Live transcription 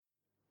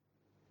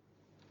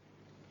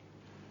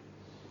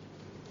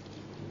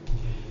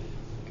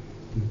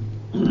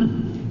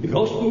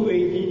Gospel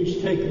reading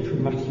is taken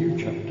from Matthew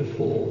chapter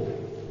 4.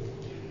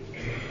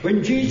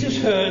 When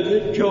Jesus heard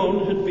that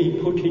John had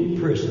been put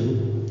in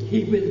prison,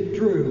 he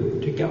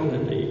withdrew to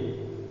Galilee.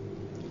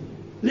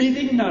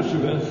 Leaving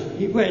Nazareth,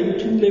 he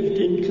went and lived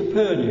in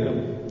Capernaum,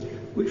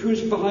 which was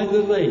by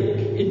the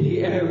lake in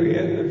the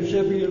area of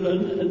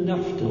Zebulun and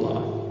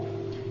Naphtali,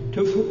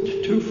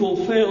 to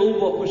fulfill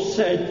what was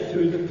said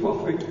through the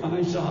prophet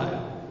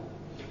Isaiah.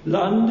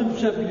 Land of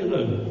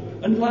Zebulun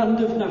and land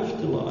of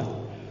Naphtali,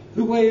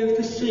 the way of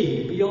the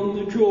sea beyond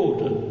the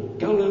Jordan,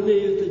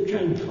 Galilee of the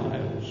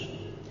Gentiles.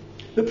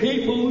 The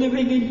people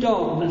living in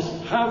darkness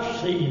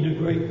have seen a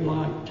great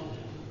light.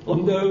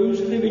 On those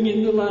living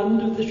in the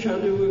land of the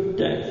shadow of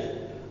death,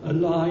 a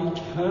light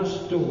has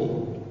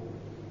dawned.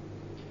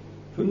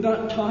 From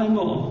that time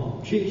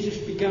on, Jesus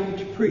began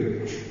to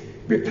preach,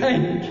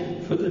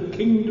 "Repent, for the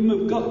kingdom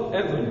of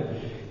heaven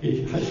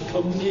has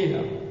come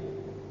near."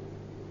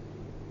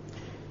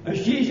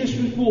 As Jesus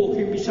was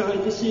walking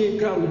beside the Sea of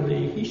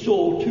Galilee, he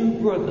saw two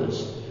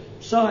brothers,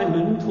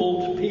 Simon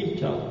called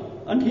Peter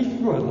and his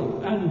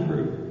brother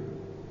Andrew.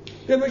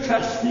 They were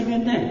casting a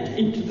net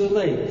into the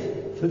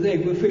lake, for they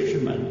were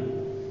fishermen.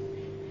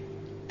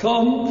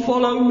 "Come,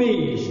 follow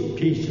me,"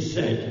 Jesus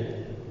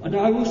said, "and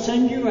I will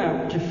send you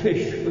out to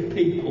fish for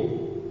people."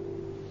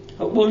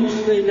 At once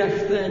they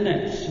left their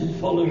nets and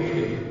followed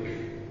him.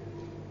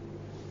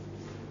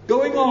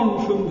 Going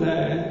on from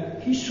there,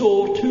 he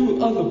saw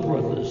two other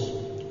brothers,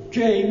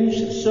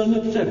 James, son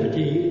of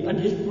Zebedee, and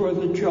his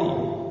brother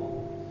John.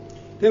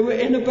 They were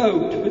in a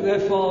boat with their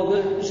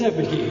father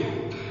Zebedee,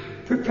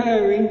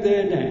 preparing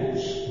their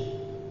nets.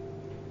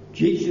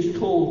 Jesus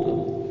called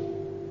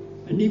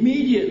them, and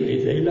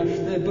immediately they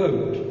left their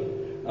boat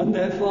and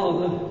their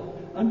father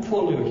and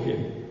followed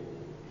him.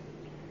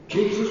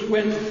 Jesus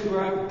went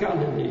throughout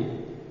Galilee,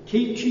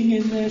 teaching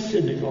in their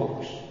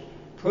synagogues,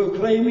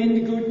 proclaiming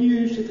the good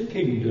news of the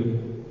kingdom,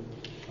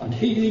 and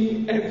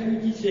healing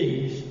every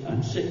disease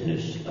and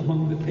sickness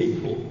among the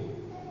people.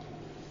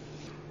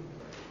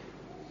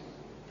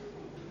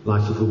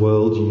 Light of the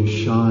world, you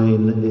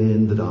shine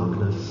in the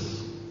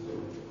darkness.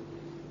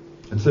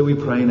 And so we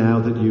pray now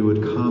that you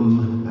would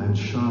come and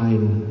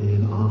shine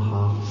in our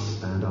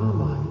hearts and our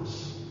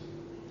lives,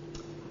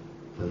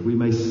 that we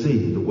may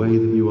see the way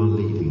that you are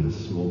leading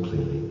us more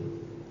clearly.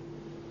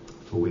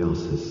 For we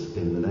ask this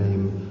in the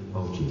name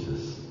of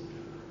Jesus.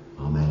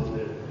 Amen.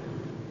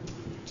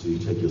 Do you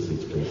take your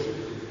seats, please?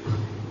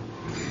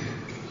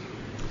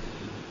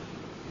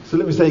 So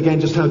let me say again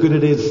just how good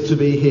it is to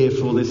be here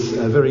for this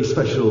very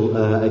special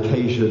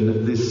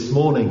occasion this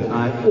morning.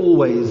 I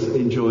always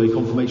enjoy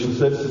confirmation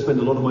services.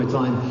 Spend a lot of my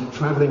time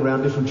travelling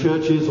around different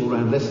churches all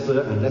around Leicester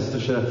and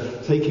Leicestershire,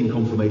 taking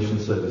confirmation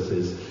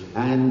services.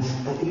 And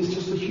it is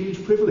just a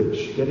huge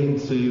privilege getting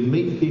to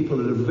meet people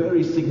at a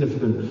very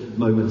significant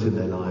moment in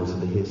their lives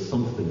and to hear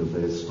something of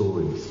their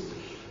stories.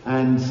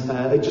 And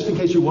just in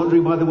case you're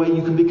wondering, by the way,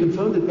 you can be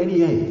confirmed at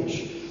any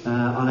age.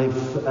 I've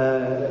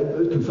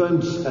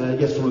confirmed,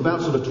 yes, from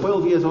about sort of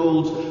 12 years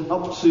old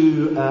up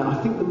to, I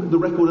think the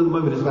record at the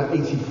moment is about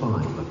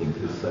 85, I think,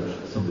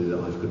 is somebody that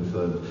I've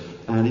confirmed.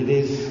 And it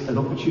is an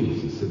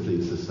opportunity simply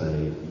to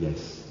say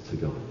yes to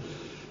God.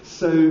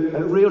 So,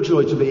 a real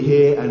joy to be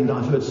here, and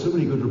I've heard so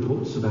many good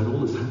reports about all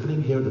that's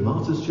happening here at the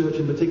Martyrs Church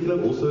in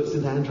particular, also at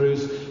St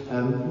Andrews.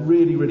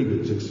 Really, really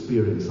good to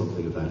experience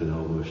something of that in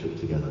our worship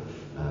together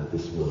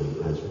this morning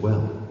as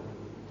well.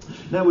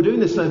 Now, we're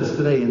doing this service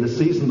today in the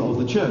season of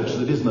the church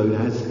that is known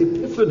as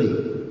Epiphany.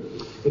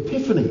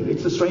 Epiphany,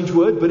 it's a strange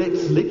word, but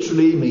it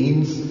literally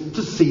means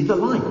to see the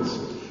light.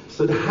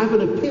 So to have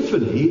an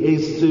epiphany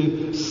is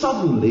to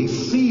suddenly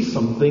see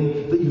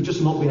something that you've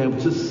just not been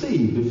able to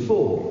see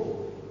before.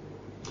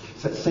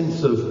 It's that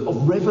sense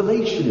of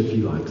revelation, if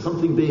you like,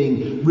 something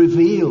being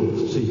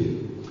revealed to you.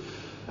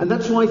 And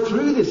that's why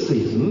through this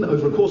season,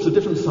 over a course of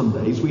different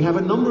Sundays, we have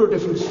a number of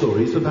different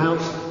stories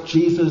about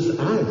Jesus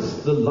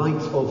as the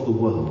light of the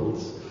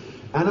world,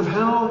 and of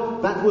how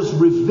that was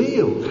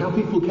revealed, how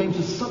people came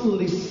to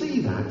suddenly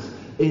see that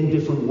in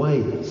different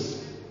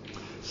ways.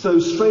 So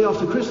straight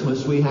after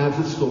Christmas, we have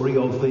the story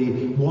of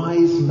the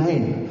wise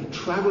men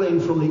travelling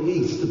from the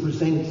east to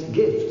present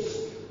gifts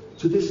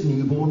to this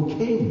newborn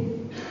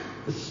king.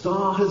 The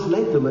star has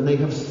led them, and they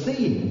have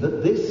seen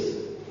that this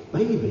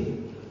baby,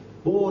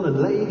 born and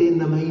laid in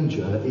the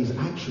manger, is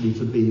actually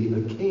to be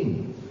a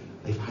king.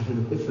 They've had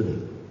an epiphany.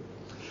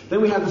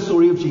 Then we have the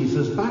story of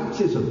Jesus'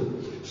 baptism.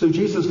 So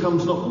Jesus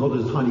comes not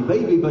as a tiny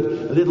baby, but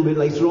a little bit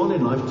later on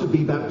in life to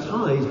be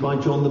baptized by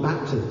John the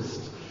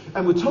Baptist.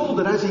 And we're told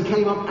that as he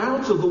came up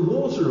out of the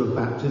water of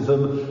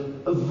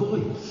baptism, a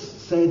voice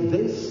said,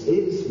 "This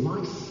is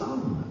my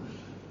son,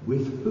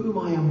 with whom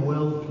I am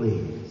well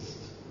pleased."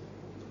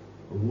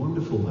 A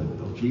wonderful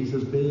moment of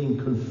Jesus being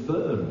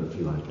confirmed, if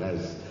you like,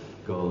 as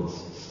God's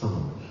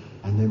Son.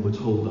 And then we're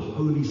told the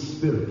Holy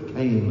Spirit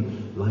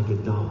came like a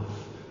dove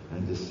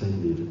and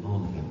descended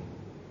on him.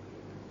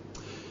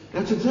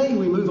 Now today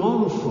we move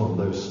on from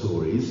those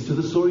stories to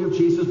the story of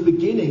Jesus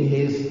beginning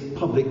his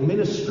public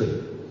ministry.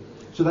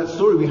 So that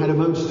story we had a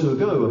moment or two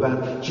ago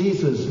about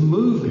Jesus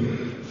moving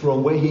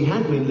from where he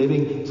had been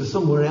living to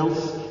somewhere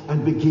else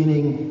and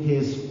beginning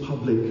his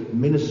public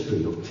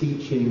ministry of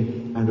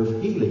teaching and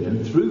of healing,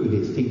 and through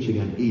his teaching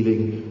and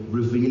healing,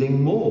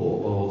 revealing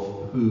more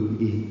of who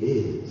he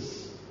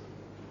is.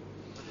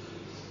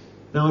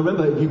 Now, I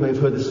remember, you may have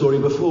heard this story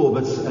before,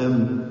 but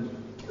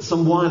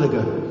some while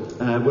ago,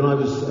 when I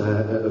was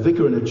a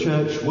vicar in a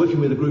church working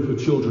with a group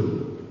of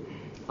children,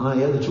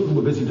 the children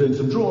were busy doing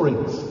some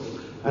drawings.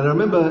 And I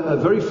remember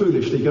very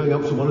foolishly going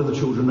up to one of the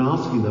children and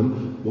asking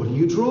them, "What are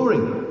you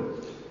drawing?"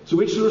 To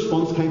which the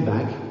response came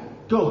back,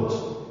 "God."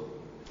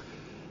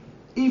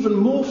 Even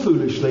more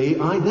foolishly,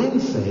 I then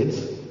said,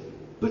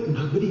 "But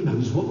nobody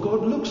knows what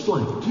God looks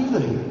like, do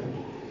they?"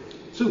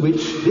 To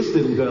which this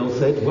little girl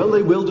said, "Well,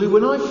 they will do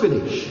when I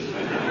finish."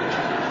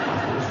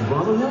 It was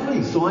rather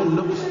lovely, so I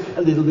looked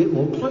a little bit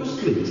more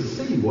closely to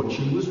see what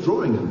she was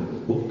drawing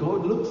and what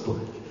God looks like.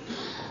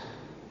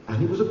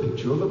 And it was a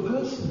picture of a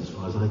person, as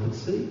far as I could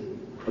see.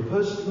 A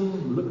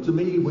person looked to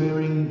me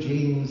wearing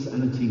jeans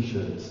and a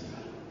t-shirt,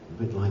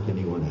 a bit like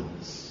anyone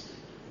else.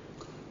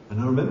 And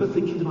I remember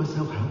thinking to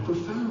myself, how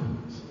profound.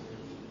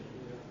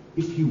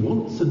 If you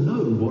want to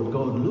know what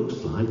God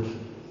looks like,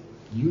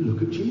 you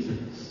look at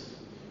Jesus.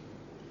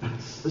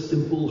 That's the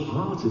simple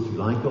heart, if you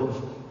like, of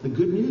the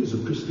good news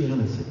of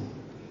Christianity.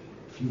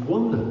 If you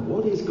wonder,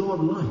 what is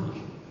God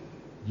like?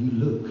 You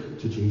look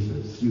to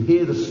Jesus. You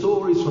hear the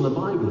stories from the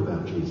Bible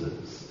about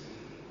Jesus.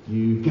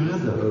 You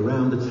gather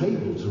around the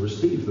table to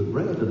receive the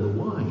bread and the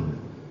wine,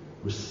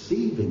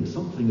 receiving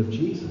something of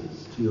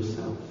Jesus to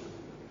yourself.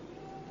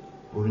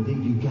 Or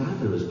indeed you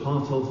gather as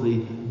part of the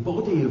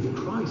body of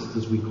Christ,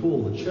 as we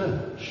call the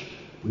church.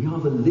 We are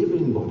the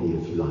living body,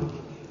 if you like,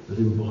 that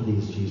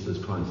embodies Jesus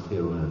Christ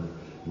here on earth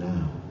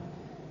now.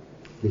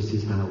 This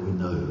is how we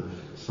know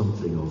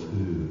something of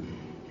who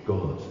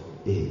God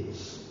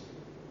is.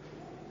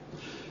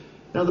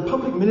 Now, the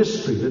public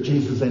ministry that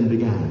Jesus then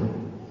began,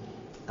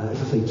 as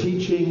I say,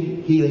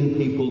 teaching, healing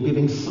people,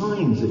 giving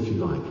signs, if you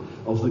like,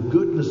 of the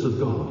goodness of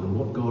God and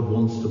what God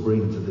wants to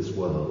bring to this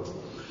world.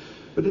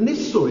 But in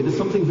this story, there's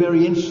something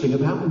very interesting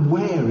about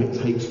where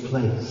it takes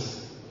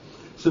place.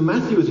 So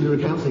Matthew, as he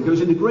recounts it, goes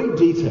into great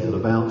detail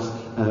about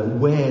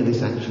where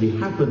this actually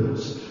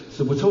happens.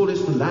 So we're told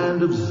it's the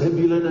land of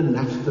Zebulun and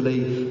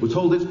Naphtali. We're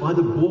told it's by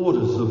the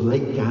borders of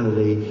Lake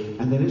Galilee.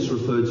 And then it's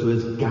referred to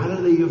as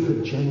Galilee of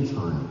the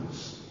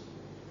Gentiles.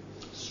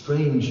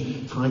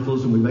 Strange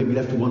titles, and we may be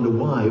left to wonder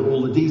why,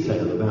 all the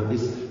detail about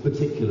this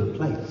particular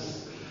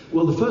place.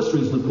 Well, the first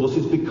reason, of course,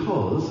 is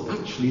because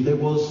actually there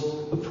was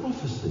a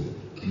prophecy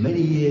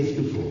many years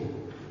before,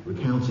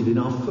 recounted in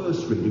our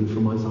first reading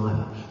from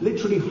Isaiah,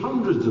 literally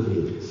hundreds of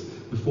years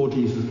before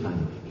Jesus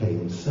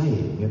came,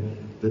 saying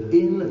that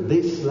in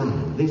this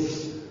land,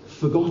 this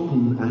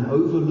forgotten and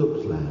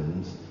overlooked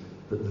land,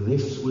 that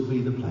this would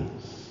be the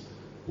place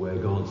where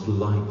God's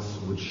light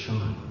would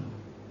shine,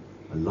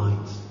 a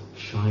light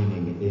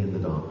shining in the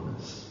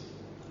darkness.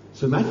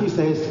 So Matthew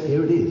says,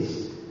 here it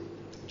is.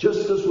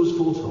 Just as was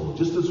foretold,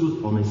 just as was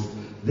promised,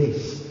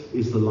 this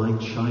is the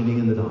light shining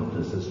in the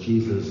darkness as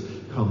Jesus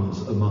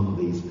comes among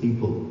these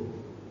people.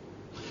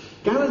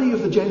 Galilee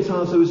of the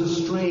Gentiles, though, is a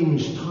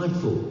strange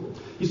title.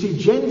 You see,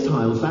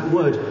 Gentiles, that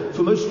word,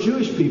 for most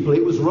Jewish people,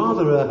 it was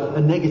rather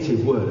a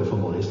negative word, if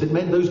I'm honest. It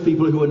meant those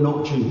people who are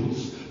not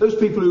Jews. Those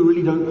people who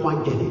really don't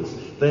quite get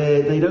it.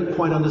 They don't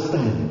quite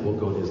understand what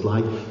God is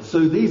like.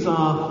 So these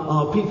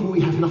are people we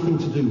have nothing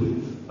to do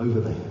with over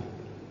there.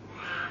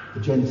 The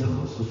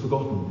Gentiles, the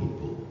forgotten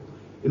people.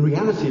 In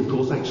reality, of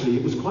course, actually,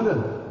 it was quite a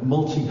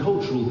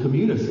multicultural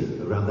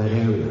community around that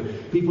area.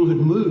 People had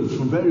moved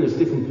from various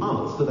different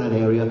parts to that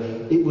area.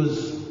 It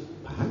was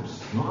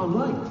perhaps not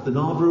unlike the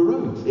Narborough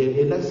Road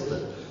in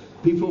Leicester.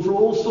 People from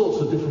all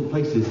sorts of different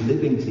places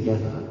living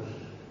together,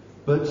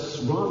 but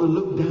rather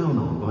looked down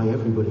on by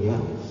everybody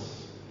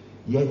else.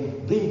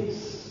 Yet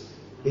this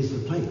is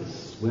the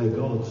place where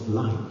God's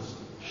light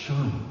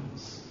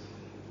shines.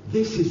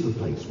 This is the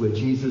place where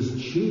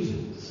Jesus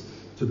chooses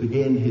to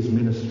begin his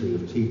ministry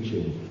of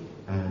teaching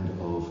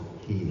and of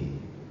healing.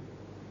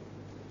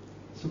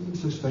 Something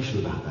so special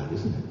about that,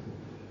 isn't it?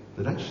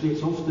 That actually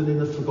it's often in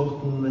the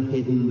forgotten, the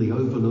hidden, the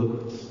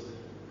overlooked,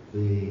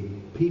 the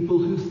people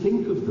who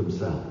think of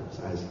themselves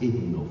as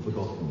hidden or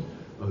forgotten,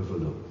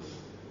 overlooked,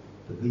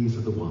 that these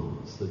are the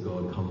ones that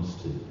God comes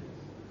to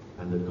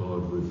and that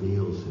God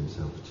reveals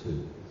himself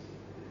to.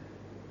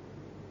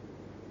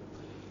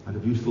 I had a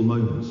beautiful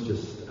moment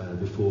just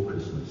before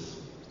Christmas.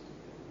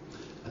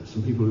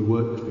 Some people who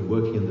have been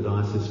working in the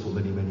diocese for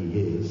many, many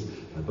years,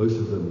 both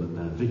of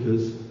them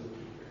vicars,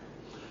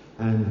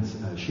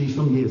 and she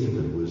some years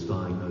ago was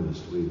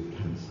diagnosed with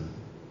cancer.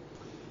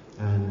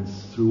 And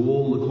through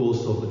all the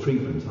course of the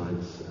treatment,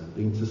 I'd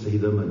been to see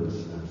them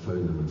and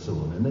phoned them and so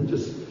on. And then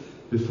just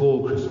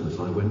before Christmas,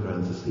 I went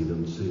round to see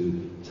them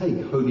to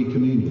take Holy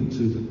Communion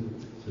to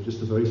them. So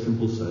just a very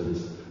simple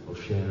service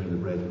of sharing the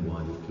bread and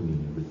wine of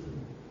communion with them.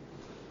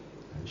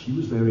 And she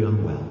was very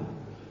unwell,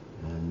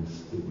 and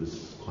it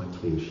was quite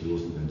clear she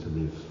wasn't going to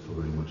live for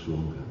very much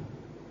longer.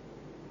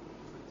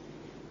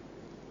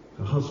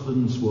 Her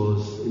husband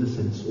was, in a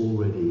sense,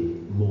 already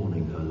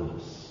mourning her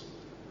loss.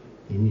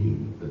 He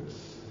knew that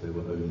there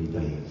were only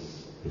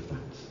days, if that,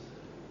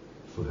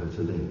 for her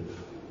to live.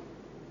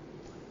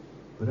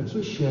 But as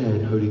we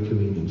shared Holy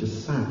Communion,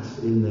 just sat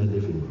in their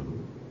living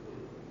room,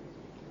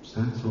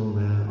 sat on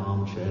their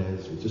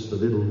armchairs with just a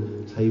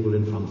little table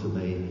in front of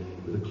me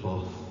with a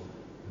cloth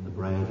and the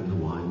bread and the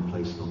wine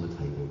placed on the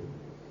table.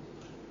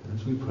 And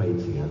as we prayed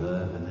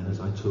together, and then as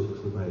I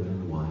took the bread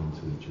and the wine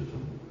to each of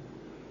them,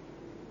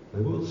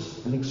 there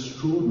was an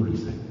extraordinary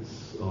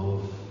sense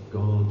of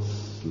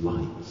God's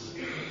light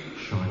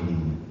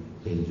shining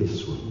in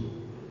this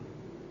room.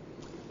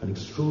 An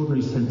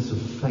extraordinary sense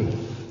of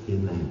faith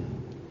in them,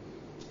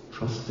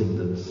 trusting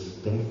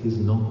that death is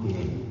not the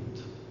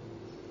end.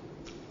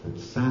 That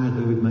sad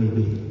though it may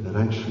be, that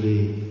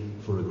actually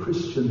for a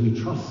Christian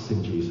who trusts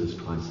in Jesus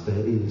Christ,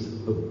 there is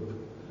hope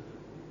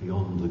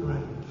beyond the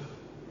grave.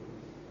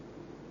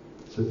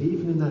 So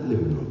even in that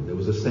living room, there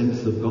was a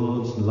sense of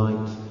God's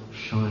light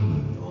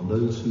shining on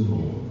those who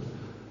mourn,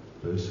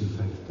 those who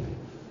face death,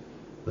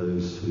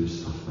 those who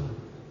suffer.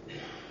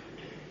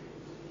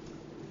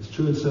 It's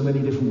true in so many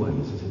different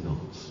ways, is it not?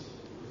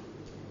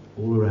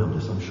 All around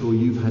us. I'm sure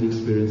you've had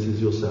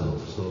experiences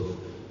yourselves of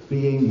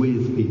being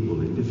with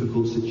people in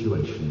difficult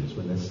situations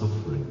when they're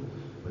suffering,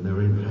 when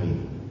they're in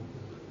pain,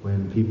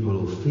 when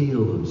people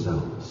feel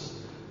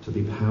themselves to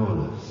be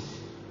powerless,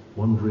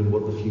 wondering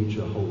what the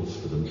future holds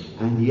for them.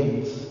 And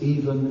yet,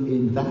 even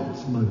in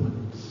that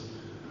moment,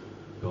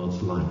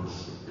 God's light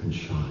can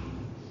shine.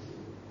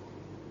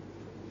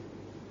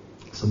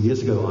 Some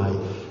years ago,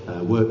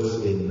 I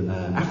worked in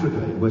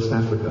Africa, in West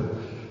Africa.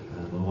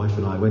 My wife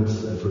and I went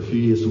for a few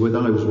years to work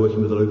there. I was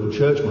working with a local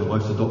church. My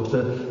wife's a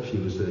doctor. She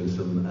was doing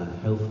some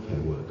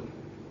healthcare work.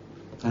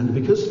 And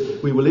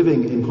because we were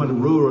living in quite a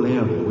rural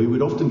area, we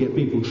would often get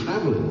people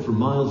travelling from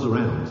miles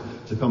around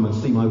to come and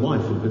see my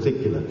wife in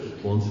particular,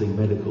 wanting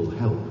medical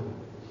help.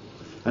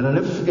 And I'll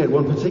never forget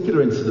one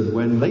particular incident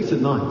when late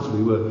at night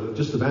we were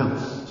just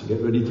about to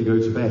get ready to go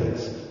to bed,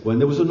 when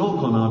there was a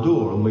knock on our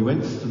door, and we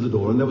went to the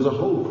door and there was a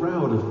whole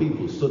crowd of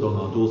people stood on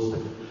our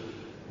doorstep.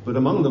 But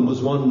among them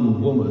was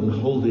one woman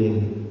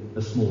holding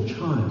a small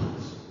child.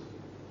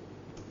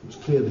 It was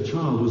clear the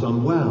child was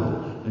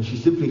unwell, and she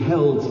simply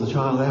held the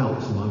child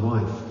out to my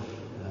wife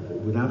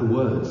without a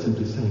word,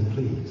 simply saying,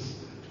 "Please,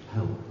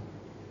 help."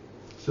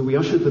 So we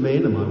ushered them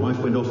in, and my wife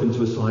went off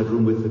into a side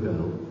room with the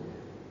girl.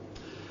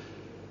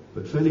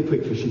 But fairly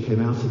quickly she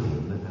came out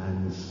again,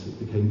 and it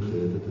became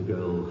clear that the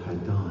girl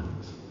had died.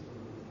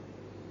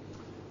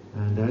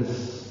 And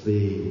as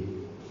the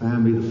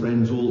family, the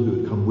friends, all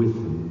who had come with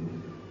them,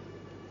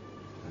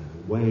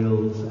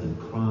 wailed and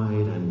cried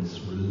and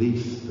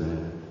released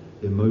their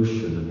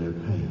emotion and their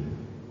pain.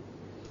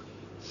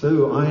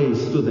 So I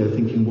stood there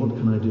thinking, what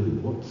can I do?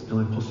 What can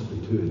I possibly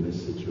do in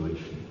this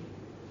situation?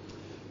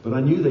 But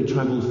I knew they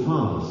travelled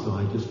far, so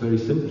I just very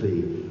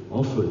simply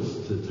offered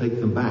to take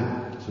them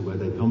back to where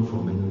they come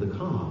from in the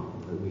car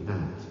that we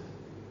had.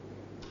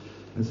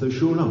 And so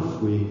sure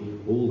enough, we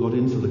all got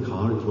into the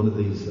car. It was one of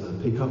these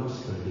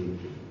pickups.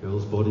 The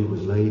girl's body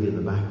was laid in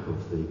the back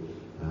of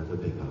the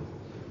pickup.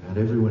 And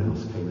everyone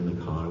else came in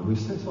the car, and we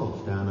set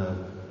off down an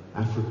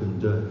African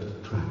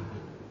dirt track.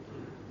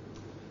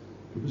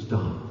 It was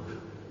dark.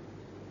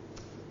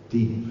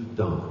 Deep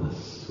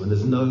darkness, when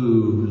there's no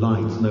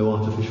light, no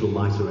artificial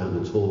light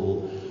around at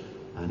all,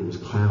 and it was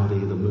cloudy,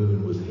 the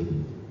moon was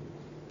hidden.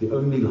 The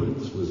only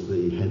light was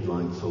the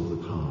headlights of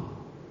the car.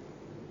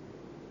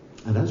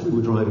 And as we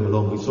were driving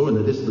along, we saw in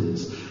the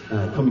distance,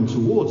 coming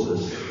towards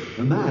us,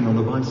 a man on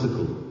a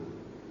bicycle.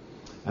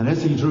 And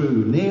as he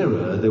drew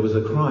nearer, there was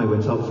a cry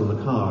went up from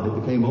the car, and it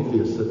became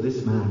obvious that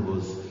this man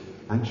was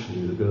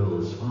actually the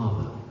girl's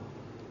father.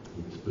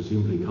 He'd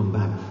presumably come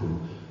back from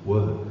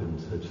work and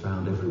had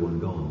found everyone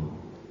gone.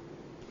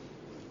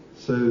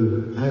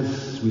 So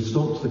as we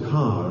stopped the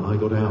car and I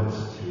got out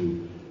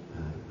to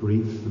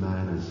greet the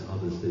man as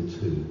others did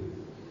too,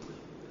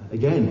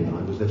 again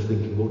I was left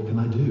thinking, what can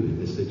I do in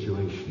this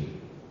situation?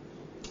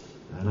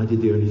 And I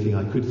did the only thing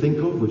I could think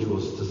of, which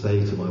was to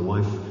say to my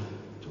wife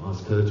to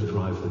ask her to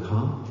drive the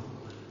car.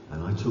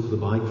 And I took the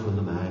bike from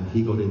the man,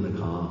 he got in the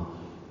car,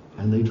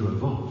 and they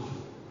drove off.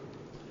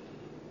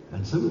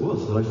 And so it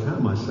was that I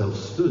found myself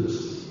stood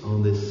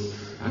on this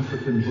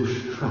African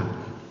bush track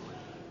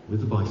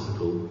with the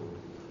bicycle,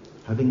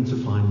 having to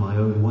find my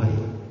own way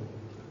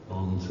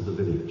onto the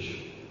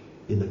village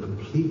in the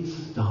complete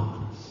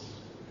darkness.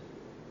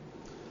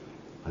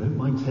 I don't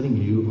mind telling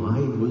you, I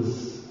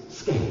was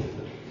scared.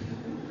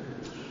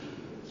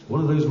 It's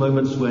one of those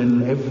moments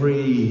when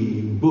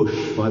every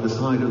bush by the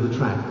side of the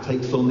track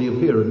takes on the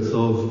appearance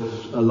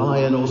of a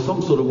lion or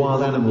some sort of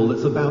wild animal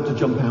that's about to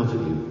jump out at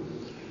you.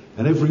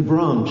 And every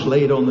branch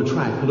laid on the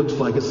track looks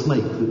like a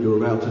snake that you're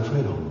about to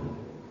tread on.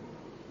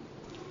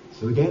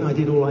 So again, I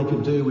did all I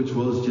could do, which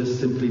was just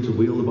simply to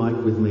wheel the bike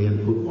with me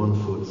and put one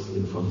foot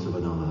in front of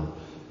another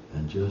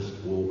and just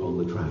walk on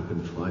the track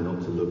and try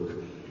not to look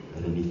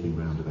at anything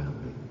round about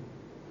me.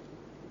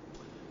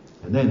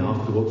 And then,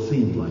 after what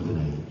seemed like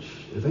an age,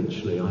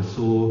 eventually I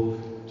saw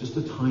just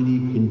a tiny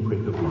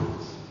pinprick of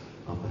light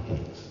up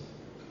ahead.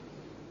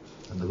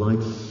 And the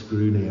lights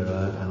grew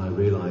nearer, and I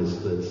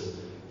realised that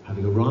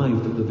having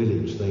arrived at the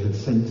village, they had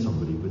sent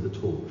somebody with a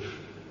torch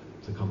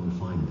to come and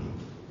find me.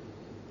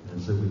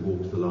 And so we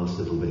walked the last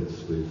little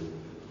bits with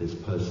this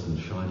person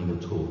shining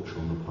a torch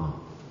on the path.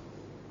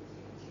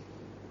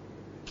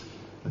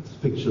 That's the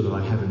picture that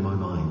I have in my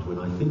mind when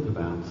I think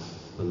about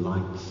the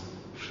light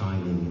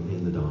shining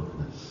in the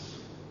darkness,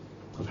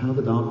 of how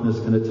the darkness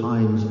can at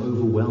times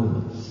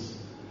overwhelm us,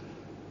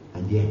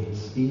 and yet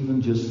even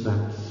just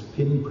that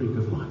pinprick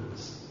of light,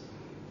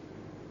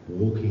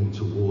 walking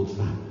towards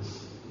that,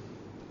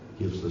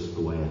 gives us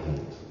the way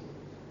ahead.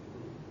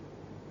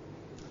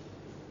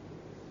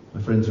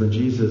 My friends, when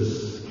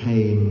Jesus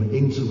came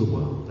into the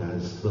world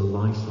as the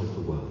light of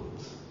the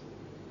world,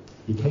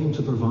 he came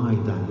to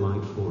provide that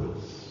light for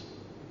us,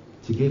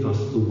 to give us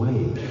the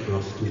way for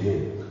us to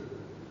walk,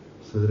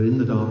 so that in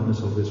the darkness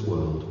of this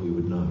world we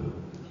would know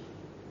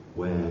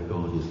where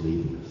God is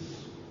leading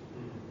us.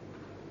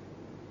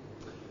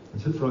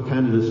 And so for our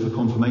candidates for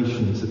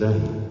confirmation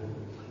today,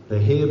 they're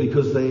here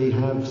because they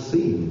have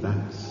seen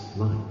that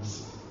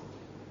light,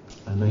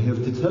 and they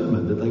have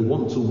determined that they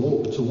want to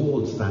walk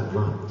towards that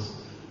light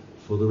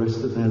for the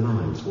rest of their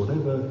lives,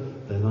 whatever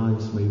their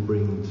lives may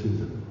bring to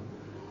them.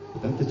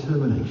 But that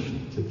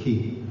determination to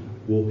keep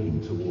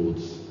walking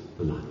towards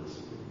the light.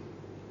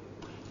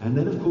 And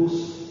then, of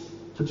course,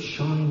 to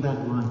shine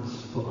that light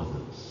for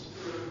others.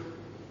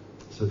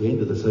 So at the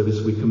end of the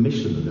service, we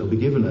commission them. They'll be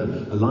given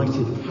a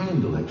lighted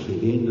candle, actually,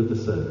 at the end of the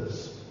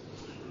service.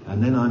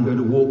 And then I'm going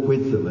to walk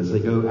with them as they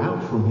go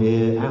out from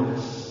here, out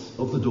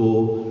of the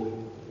door,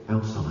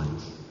 outside,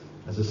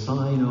 as a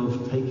sign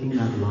of taking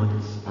that light